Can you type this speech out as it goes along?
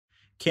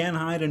Can't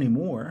hide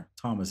anymore.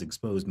 Thomas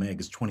exposed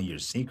Meg's 20-year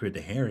secret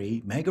to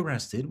Harry. Meg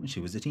arrested when she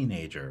was a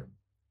teenager.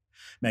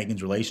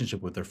 Meghan's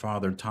relationship with her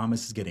father,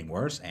 Thomas, is getting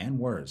worse and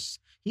worse.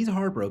 He's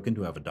heartbroken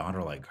to have a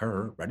daughter like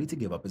her, ready to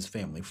give up his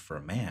family for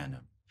a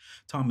man.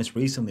 Thomas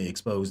recently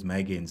exposed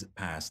Meghan's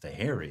past to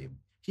Harry.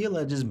 He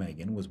alleges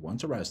Meghan was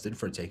once arrested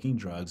for taking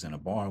drugs in a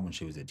bar when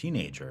she was a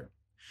teenager.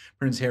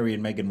 Prince Harry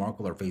and Meghan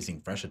Markle are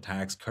facing fresh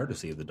attacks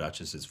courtesy of the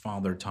Duchess's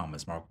father,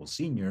 Thomas Markle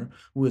Sr.,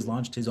 who has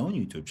launched his own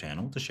YouTube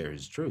channel to share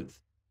his truth.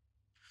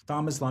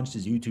 Thomas launched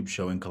his YouTube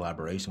show in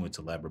collaboration with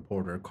celeb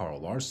reporter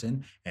Carl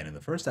Larson, and in the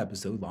first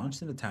episode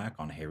launched an attack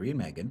on Harry and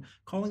Meghan,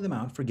 calling them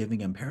out for giving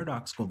him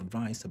paradoxical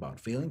advice about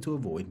failing to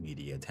avoid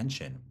media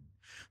attention.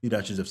 The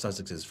Duchess of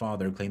Sussex's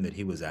father claimed that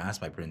he was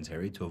asked by Prince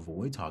Harry to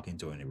avoid talking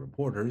to any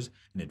reporters,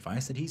 an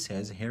advice that he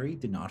says Harry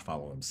did not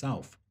follow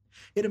himself.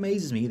 It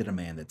amazes me that a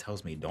man that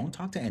tells me don't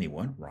talk to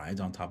anyone rides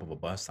on top of a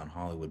bus on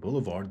Hollywood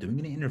Boulevard doing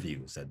an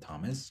interview, said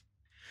Thomas.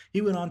 He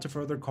went on to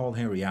further call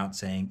Harry out,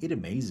 saying, "It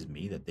amazes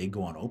me that they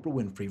go on Oprah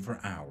Winfrey for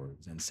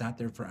hours and sat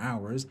there for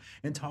hours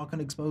and talk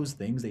and expose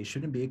things they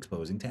shouldn't be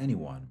exposing to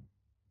anyone.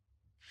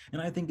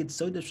 And I think it's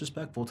so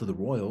disrespectful to the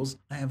royals.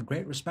 I have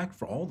great respect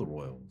for all the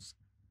royals."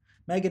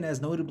 Meghan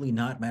has notably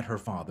not met her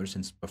father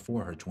since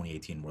before her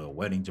 2018 royal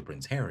wedding to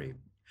Prince Harry.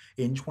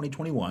 In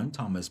 2021,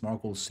 Thomas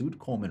Markle sued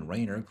Coleman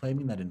Rayner,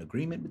 claiming that an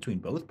agreement between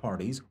both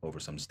parties over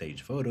some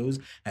staged photos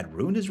had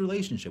ruined his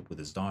relationship with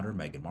his daughter,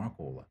 Meghan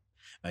Markle.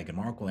 Meghan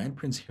Markle and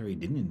Prince Harry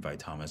didn't invite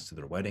Thomas to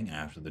their wedding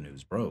after the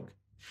news broke.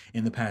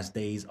 In the past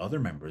days, other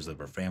members of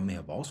her family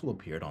have also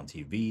appeared on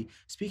TV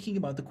speaking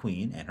about the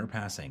Queen and her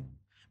passing.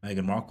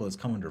 Meghan Markle has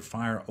come under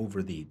fire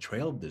over the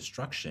trail of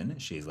destruction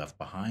she has left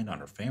behind on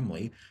her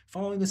family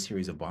following a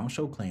series of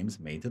bombshell claims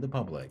made to the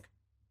public.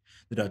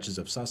 The Duchess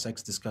of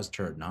Sussex discussed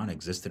her non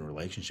existent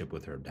relationship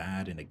with her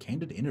dad in a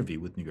candid interview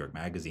with New York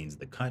Magazine's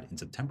The Cut in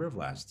September of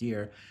last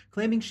year,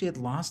 claiming she had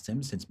lost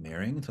him since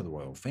marrying into the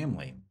royal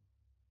family.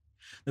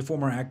 The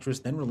former actress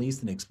then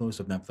released an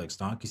explosive Netflix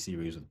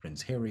docuseries with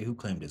Prince Harry, who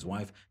claimed his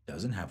wife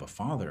doesn't have a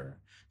father.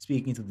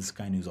 Speaking to the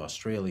Sky News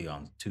Australia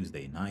on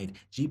Tuesday night,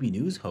 GB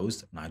News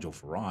host Nigel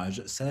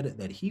Farage said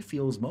that he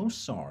feels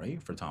most sorry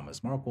for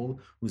Thomas Markle,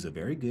 who's a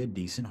very good,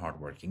 decent,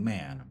 hardworking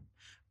man.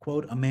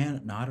 Quote, "A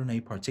man not on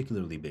a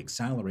particularly big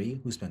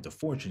salary, who spent a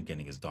fortune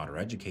getting his daughter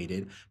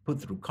educated,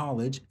 put through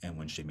college, and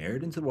when she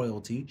married into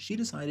royalty, she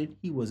decided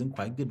he wasn't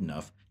quite good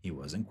enough, he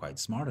wasn't quite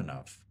smart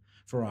enough."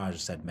 Farage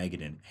said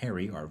Meghan and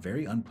Harry are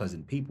very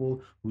unpleasant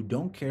people who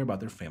don't care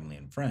about their family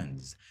and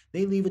friends.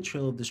 They leave a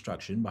trail of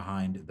destruction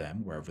behind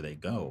them wherever they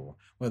go.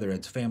 Whether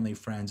it's family,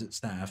 friends,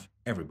 staff,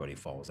 everybody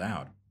falls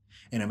out.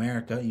 In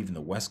America, even the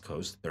West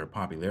Coast, their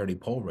popularity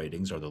poll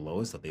ratings are the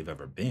lowest that they've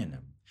ever been.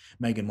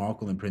 Meghan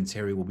Markle and Prince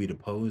Harry will be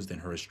deposed in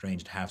her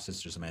estranged half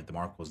sister Samantha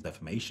Markle's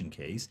defamation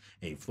case,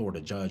 a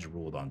Florida judge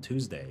ruled on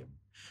Tuesday.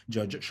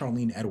 Judge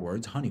Charlene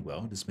Edwards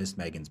Honeywell dismissed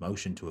Meghan's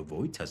motion to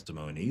avoid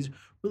testimonies,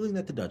 ruling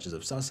that the Duchess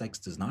of Sussex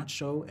does not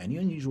show any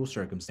unusual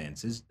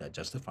circumstances that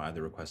justify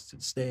the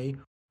requested stay,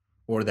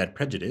 or that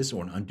prejudice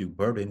or an undue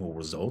burden will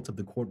result if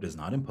the court does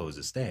not impose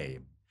a stay.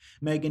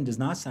 Meghan does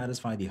not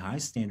satisfy the high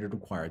standard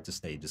required to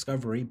stay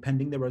discovery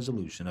pending the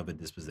resolution of a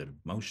dispositive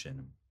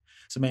motion.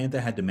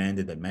 Samantha had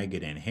demanded that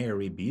Meghan and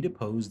Harry be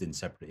deposed in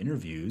separate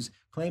interviews,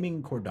 claiming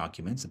in court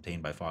documents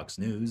obtained by Fox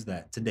News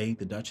that to date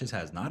the Duchess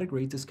has not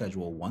agreed to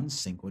schedule one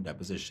single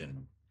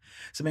deposition.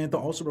 Samantha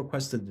also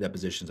requested the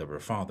depositions of her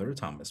father,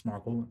 Thomas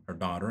Markle, her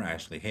daughter,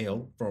 Ashley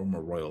Hale, former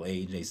royal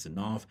aide Jason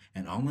Knopf,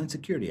 and online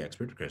security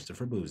expert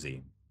Christopher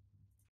Boozy.